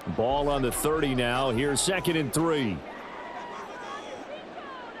 Ball on the 30 now. Here's 2nd and 3.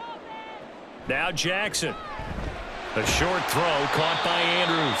 Now Jackson. A short throw caught by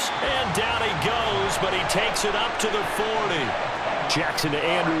Andrews. And down he goes, but he takes it up to the 40. Jackson to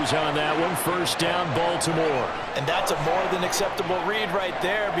Andrews on that one. First down, Baltimore. And that's a more than acceptable read right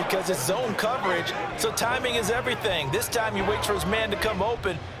there because it's zone coverage, so timing is everything. This time he waits for his man to come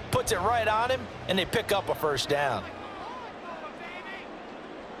open, puts it right on him, and they pick up a first down.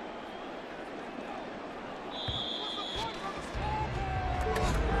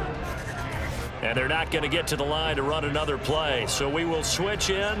 And they're not going to get to the line to run another play, so we will switch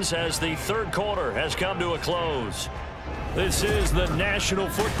ends as the third quarter has come to a close. This is the National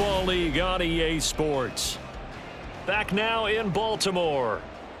Football League on EA Sports. Back now in Baltimore.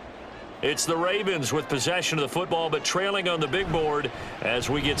 It's the Ravens with possession of the football, but trailing on the big board as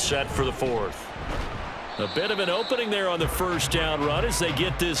we get set for the fourth. A bit of an opening there on the first down run as they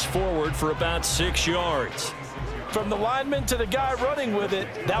get this forward for about 6 yards. From the lineman to the guy running with it,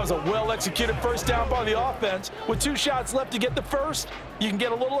 that was a well-executed first down by the offense. With 2 shots left to get the first, you can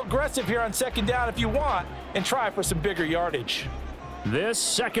get a little aggressive here on second down if you want and try for some bigger yardage. This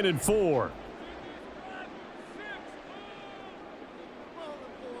 2nd and 4.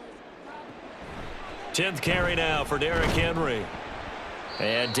 Tenth carry now for Derrick Henry.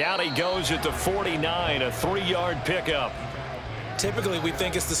 And down he goes at the 49, a 3-yard pickup. Typically, we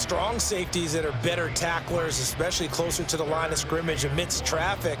think it's the strong safeties that are better tacklers, especially closer to the line of scrimmage amidst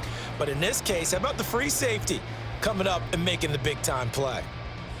traffic. But in this case, how about the free safety coming up and making the big-time play?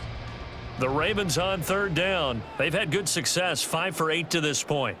 The Ravens on third down. They've had good success, 5 for 8 to this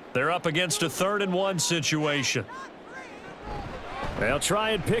point. They're up against a 3rd and 1 situation. They'll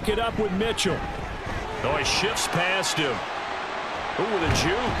try and pick it up with Mitchell. Oh, he shifts past him. Ooh, with a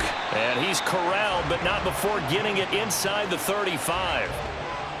juke. And he's corralled, but not before getting it inside the 35.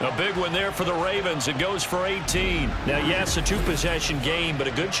 A big one there for the Ravens. It goes for 18. Now, yes, a 2-possession game, but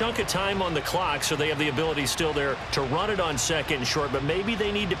a good chunk of time on the clock, so they have the ability still there to run it on 2nd and short, but maybe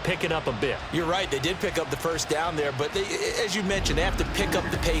they need to pick it up a bit. You're right. They did pick up the first down there, but they, as you mentioned, they have to pick up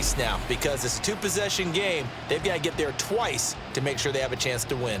the pace now because it's a 2-possession game. They've got to get there twice to make sure they have a chance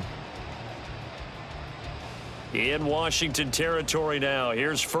to win. In Washington territory now.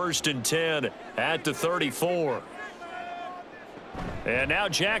 Here's 1st and 10 at the 34. And now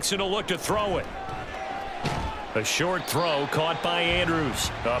Jackson will look to throw it. A short throw caught by Andrews.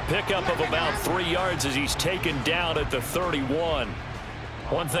 A pickup of about 3 yards as he's taken down at the 31.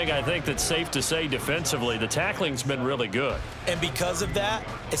 One thing I think that's safe to say defensively, the tackling's been really good. And because of that,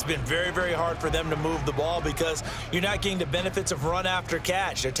 it's been very, very hard for them to move the ball because you're not getting the benefits of run after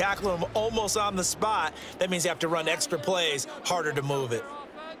catch. They're tackling them almost on the spot. That means you have to run extra plays, harder to move it.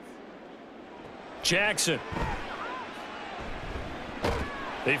 Jackson.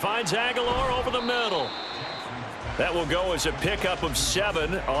 He finds Aguilar over the middle. That will go as a pickup of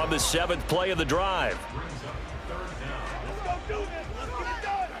 7 on the 7th play of the drive.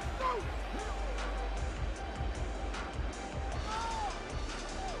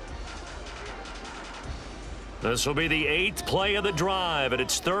 This will be the 8th play of the drive, and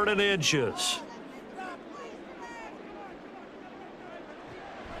it's 3rd and inches.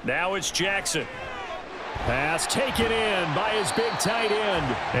 Now it's Jackson. Pass taken in by his big tight end.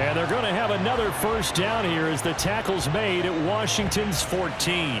 And they're going to have another first down here as the tackle's made at Washington's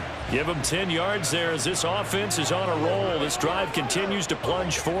 14. Give them 10 yards there as this offense is on a roll. This drive continues to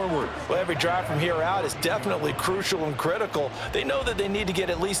plunge forward. Well, every drive from here out is definitely crucial and critical. They know that they need to get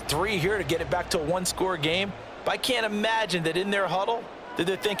at least 3 here to get it back to a one-score game. But I can't imagine that in their huddle that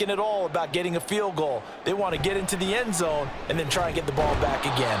they're thinking at all about getting a field goal. They want to get into the end zone and then try and get the ball back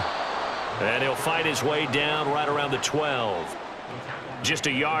again. And he'll fight his way down right around the 12. Just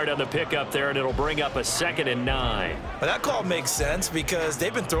a yard on the pickup there, and it'll bring up a 2nd and 9. Well, that call makes sense because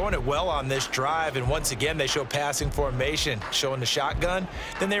they've been throwing it well on this drive, and once again they show passing formation, showing the shotgun.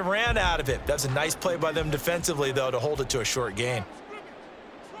 Then they ran out of it. That's a nice play by them defensively, though, to hold it to a short gain.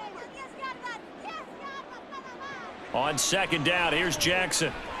 On 2nd down, here's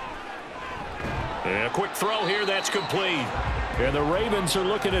Jackson. And a quick throw here, that's complete. And the Ravens are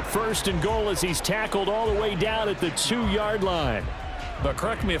looking at 1st and goal as he's tackled all the way down at the 2-yard line. But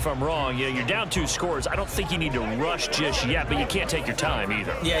correct me if I'm wrong, you're down 2 scores. I don't think you need to rush just yet, but you can't take your time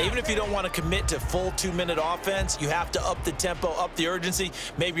either. Yeah, even if you don't want to commit to full 2-minute offense, you have to up the tempo, up the urgency.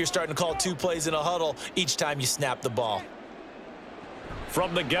 Maybe you're starting to call 2 plays in a huddle each time you snap the ball.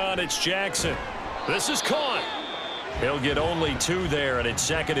 From the gun, it's Jackson. This is caught. He'll get only 2 there, and it's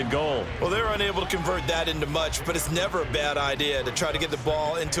 2nd and goal. Well, they're unable to convert that into much, but it's never a bad idea to try to get the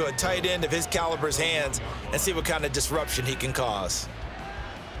ball into a tight end of his caliber's hands and see what kind of disruption he can cause.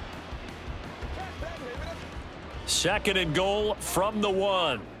 2nd and goal from the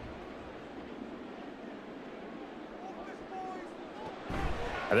 1.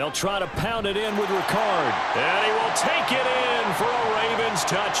 And they'll try to pound it in with Ricard. And he will take it in for a Ravens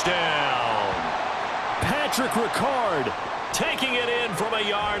touchdown. Patrick Ricard taking it in from a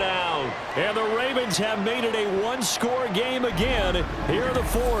yard out. And the Ravens have made it a 1-score game again here in the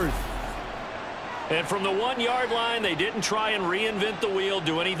 4th. And from the 1-yard line, they didn't try and reinvent the wheel,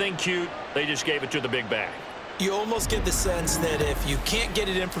 do anything cute. They just gave it to the big back. You almost get the sense that if you can't get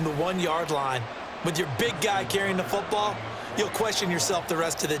it in from the 1-yard line with your big guy carrying the football, you'll question yourself the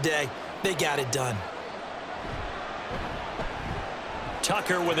rest of the day. They got it done.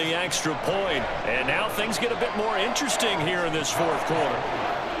 Tucker with the extra point. And now things get a bit more interesting here in this 4th quarter.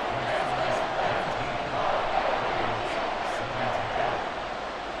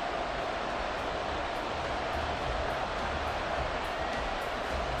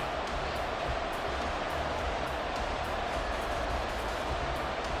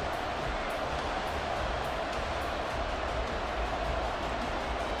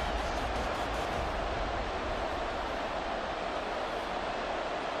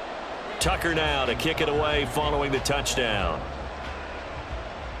 Tucker now to kick it away following the touchdown.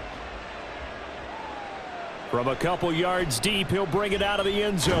 From a couple yards deep, he'll bring it out of the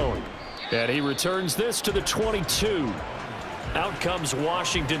end zone. And he returns this to the 22. Out comes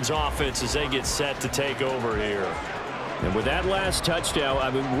Washington's offense as they get set to take over here. And with that last touchdown,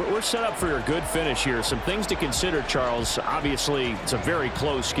 I mean, we're set up for a good finish here. Some things to consider, Charles. Obviously, it's a very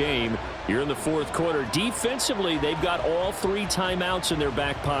close game. You're in the 4th quarter. Defensively, they've got all 3 timeouts in their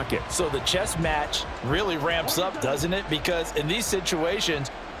back pocket. So the chess match really ramps up, doesn't it? Because in these situations,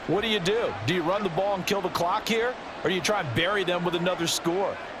 what do? Do you run the ball and kill the clock here? Or do you try and bury them with another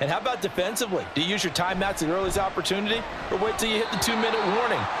score? And how about defensively? Do you use your timeouts at earliest opportunity? Or wait till you hit the 2-minute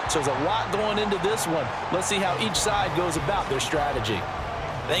warning? So there's a lot going into this one. Let's see how each side goes about their strategy.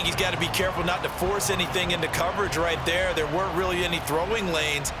 I think he's got to be careful not to force anything into coverage right there. There weren't really any throwing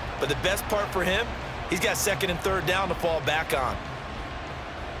lanes. But the best part for him, he's got 2nd and 3rd down to fall back on.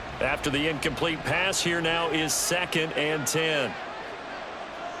 After the incomplete pass, here now is 2nd and 10.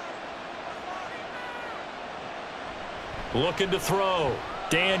 Looking to throw.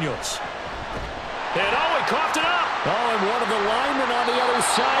 Daniels. And he coughed it up. Oh, and one of the linemen on the other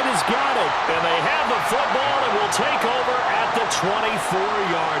side has got it. And they have the football and will take over at the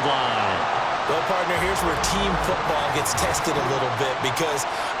 24-yard line. Well, partner, here's where team football gets tested a little bit because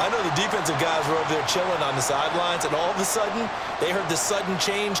I know the defensive guys were over there chilling on the sidelines, and all of a sudden, they heard the sudden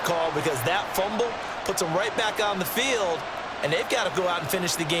change call because that fumble puts them right back on the field, and they've got to go out and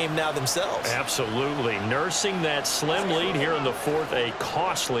finish the game now themselves. Absolutely. Nursing that slim lead here in the 4th, a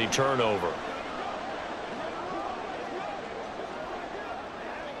costly turnover.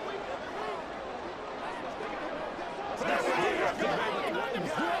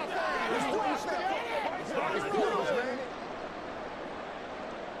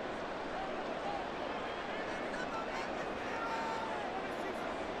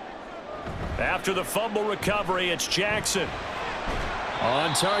 After the fumble recovery, it's Jackson.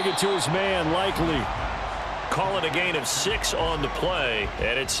 On target to his man, Likely. Call it a gain of 6 on the play,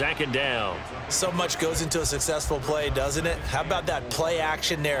 and it's 2nd down. So much goes into a successful play, doesn't it? How about that play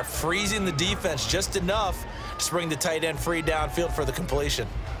action there, freezing the defense just enough to bring the tight end free downfield for the completion.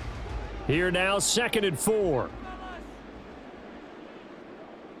 Here now, 2nd and 4.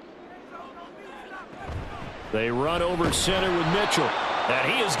 They run over center with Mitchell.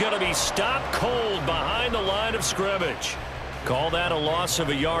 And he is going to be stopped cold behind the line of scrimmage. Call that a loss of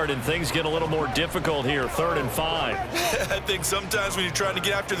a yard, and things get a little more difficult here, 3rd and 5. I think sometimes when you're trying to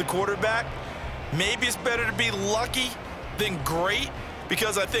get after the quarterback, maybe it's better to be lucky than great,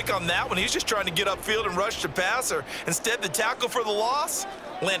 because I think on that one, he's just trying to get upfield and rush the passer. Instead, the tackle for the loss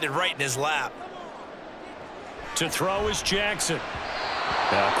landed right in his lap. To throw is Jackson.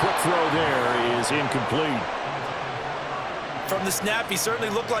 A quick throw there is incomplete. From the snap, he certainly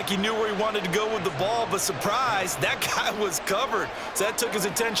looked like he knew where he wanted to go with the ball, but surprise, that guy was covered. So that took his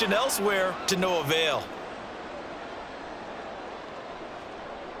attention elsewhere to no avail.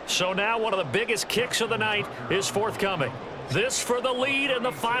 So now one of the biggest kicks of the night is forthcoming. This for the lead in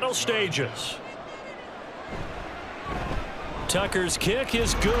the final stages. Tucker's kick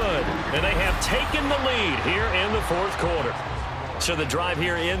is good, and they have taken the lead here in the 4th quarter. So the drive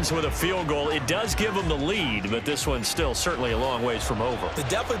here ends with a field goal. It does give them the lead, but this one's still certainly a long ways from over. It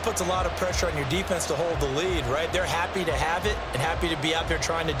definitely puts a lot of pressure on your defense to hold the lead, right? They're happy to have it and happy to be out there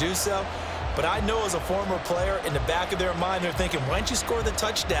trying to do so. But I know as a former player, in the back of their mind, they're thinking, why don't you score the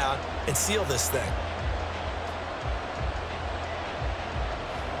touchdown and seal this thing?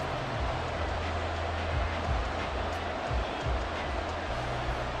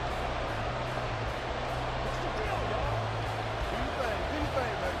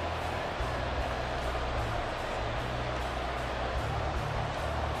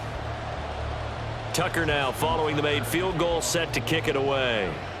 Tucker now following the made field goal, set to kick it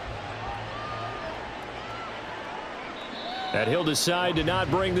away. And he'll decide to not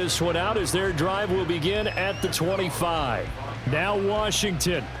bring this one out as their drive will begin at the 25. Now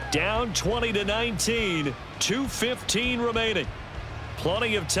Washington down 20-19, 2:15 remaining.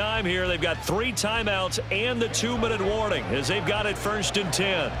 Plenty of time here. They've got 3 timeouts and the 2-minute warning as they've got it 1st and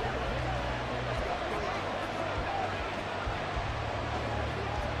 10.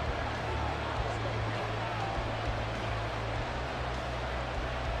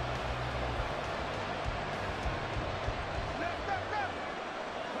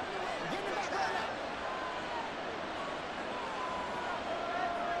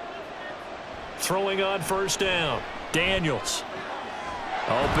 Throwing on 1st down, Daniels.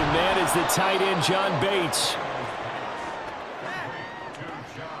 Open man is the tight end, John Bates.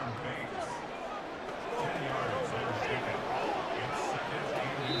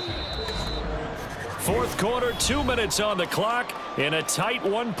 Fourth quarter, 2 minutes on the clock in a tight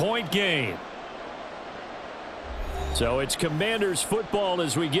 1-point game. So it's Commanders football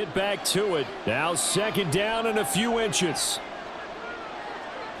as we get back to it. Now 2nd down and a few inches.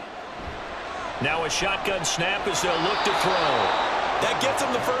 Now a shotgun snap as they'll look to throw. That gets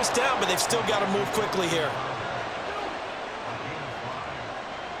them the 1st down, but they've still got to move quickly here.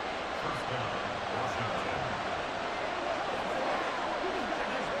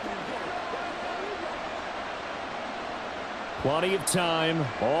 Plenty of time.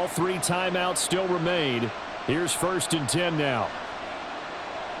 All 3 timeouts still remain. Here's 1st and 10 now.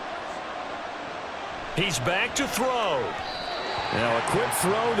 He's back to throw. Now a quick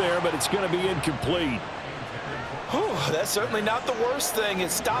throw there, but it's going to be incomplete. Whew, that's certainly not the worst thing. It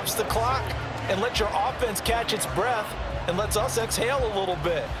stops the clock and lets your offense catch its breath and lets us exhale a little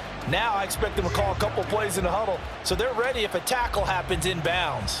bit. Now I expect them to call a couple plays in the huddle, so they're ready if a tackle happens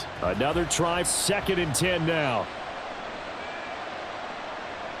inbounds. Another try, 2nd and 10 now.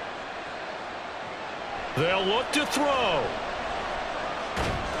 They'll look to throw.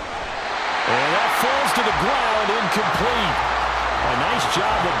 And that falls to the ground, incomplete. A nice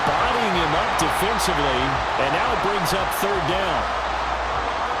job of bodying him up defensively, and now it brings up 3rd down.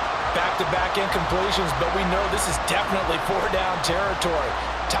 Back-to-back incompletions, but we know this is definitely 4-down territory.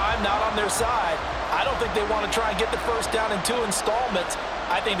 Time not on their side. I don't think they want to try and get the 1st down in 2 installments.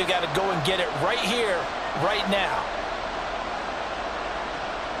 I think they got to go and get it right here, right now.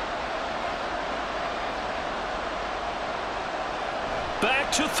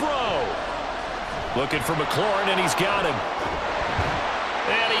 Back to throw. Looking for McLaurin, and he's got him.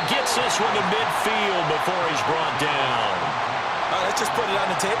 And he gets this one to midfield before he's brought down. All right, let's just put it on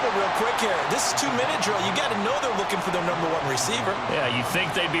the table real quick here. This is 2-minute drill. You got to know they're looking for their #1 receiver. Yeah, you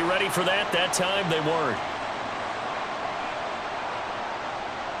think they'd be ready for that? That time they weren't.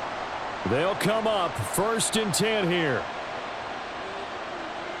 They'll come up 1st and 10 here.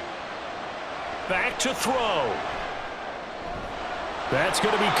 Back to throw. That's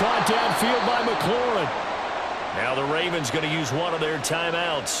going to be caught downfield by McLaurin. Now the Ravens going to use one of their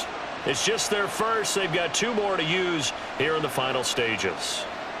timeouts. It's just their first. They've got 2 more to use here in the final stages.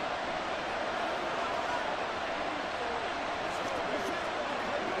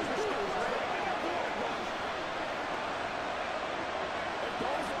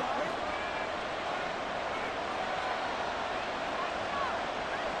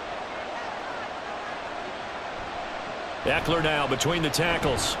 Eckler now between the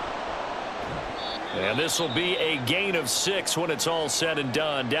tackles. And this will be a gain of 6 when it's all said and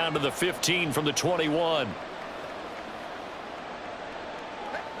done. Down to the 15 from the 21.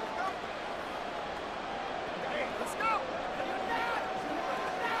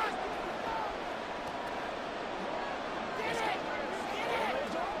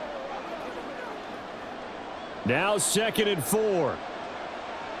 Now 2nd and 4.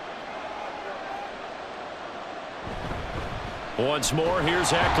 Once more, here's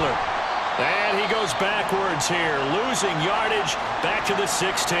Eckler. And he goes backwards here, losing yardage back to the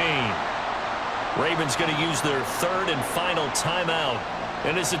 16. Ravens going to use their 3rd and final timeout.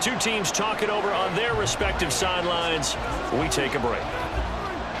 And as the 2 teams talk it over on their respective sidelines, we take a break.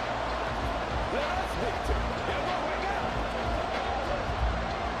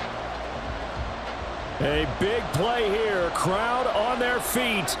 A big play here. Crowd on their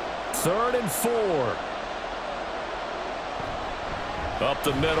feet. 3rd and 4. Up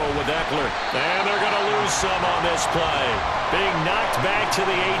the middle with Eckler. And they're going to lose some on this play. Being knocked back to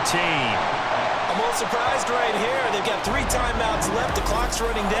the 18. I'm a little surprised right here. They've got 3 timeouts left. The clock's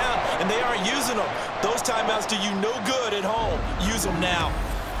running down, and they aren't using them. Those timeouts do you no good at home. Use them now.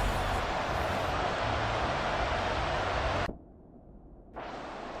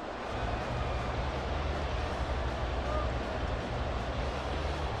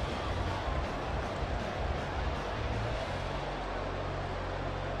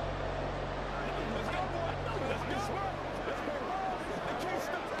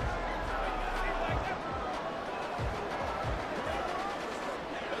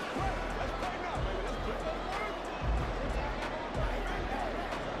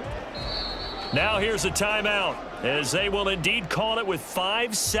 Now here's a timeout, as they will indeed call it with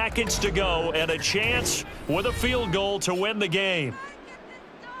 5 seconds to go and a chance with a field goal to win the game.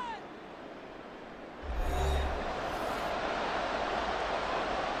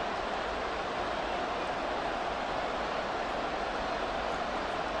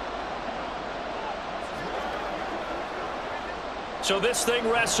 So this thing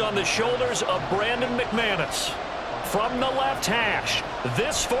rests on the shoulders of Brandon McManus. From the left hash,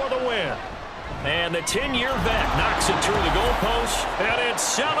 this for the win. And the 10-year vet knocks it through the goalpost. And it's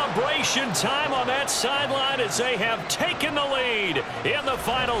celebration time on that sideline as they have taken the lead in the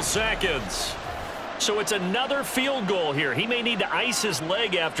final seconds. So it's another field goal here. He may need to ice his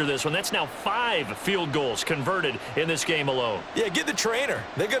leg after this one. That's now 5 field goals converted in this game alone. Yeah, get the trainer.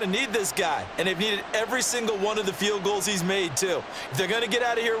 They're going to need this guy. And they've needed every single one of the field goals he's made, too. If they're going to get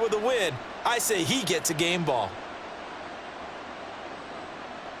out of here with a win, I say he gets a game ball.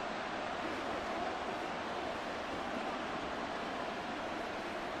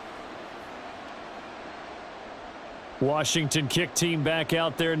 Washington kick team back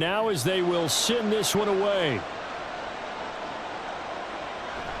out there now as they will send this one away.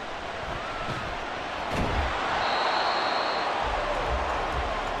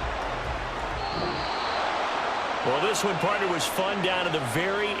 Well, this one, partner, was fun down to the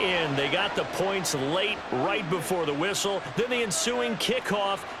very end. They got the points late, right before the whistle. Then the ensuing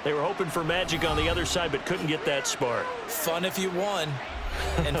kickoff. They were hoping for magic on the other side, but couldn't get that spark. Fun if you won.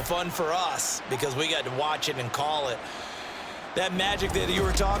 And fun for us because we got to watch it and call it. That magic that you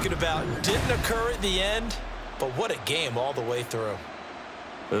were talking about didn't occur at the end, but what a game all the way through.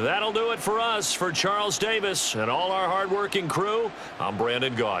 That'll do it for us. For Charles Davis and all our hardworking crew, I'm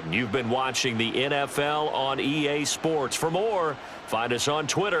Brandon Gaudin. You've been watching the NFL on EA Sports. For more, find us on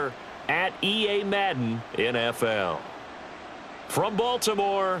Twitter at EA Madden NFL. From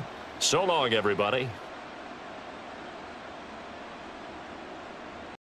Baltimore, so long, everybody.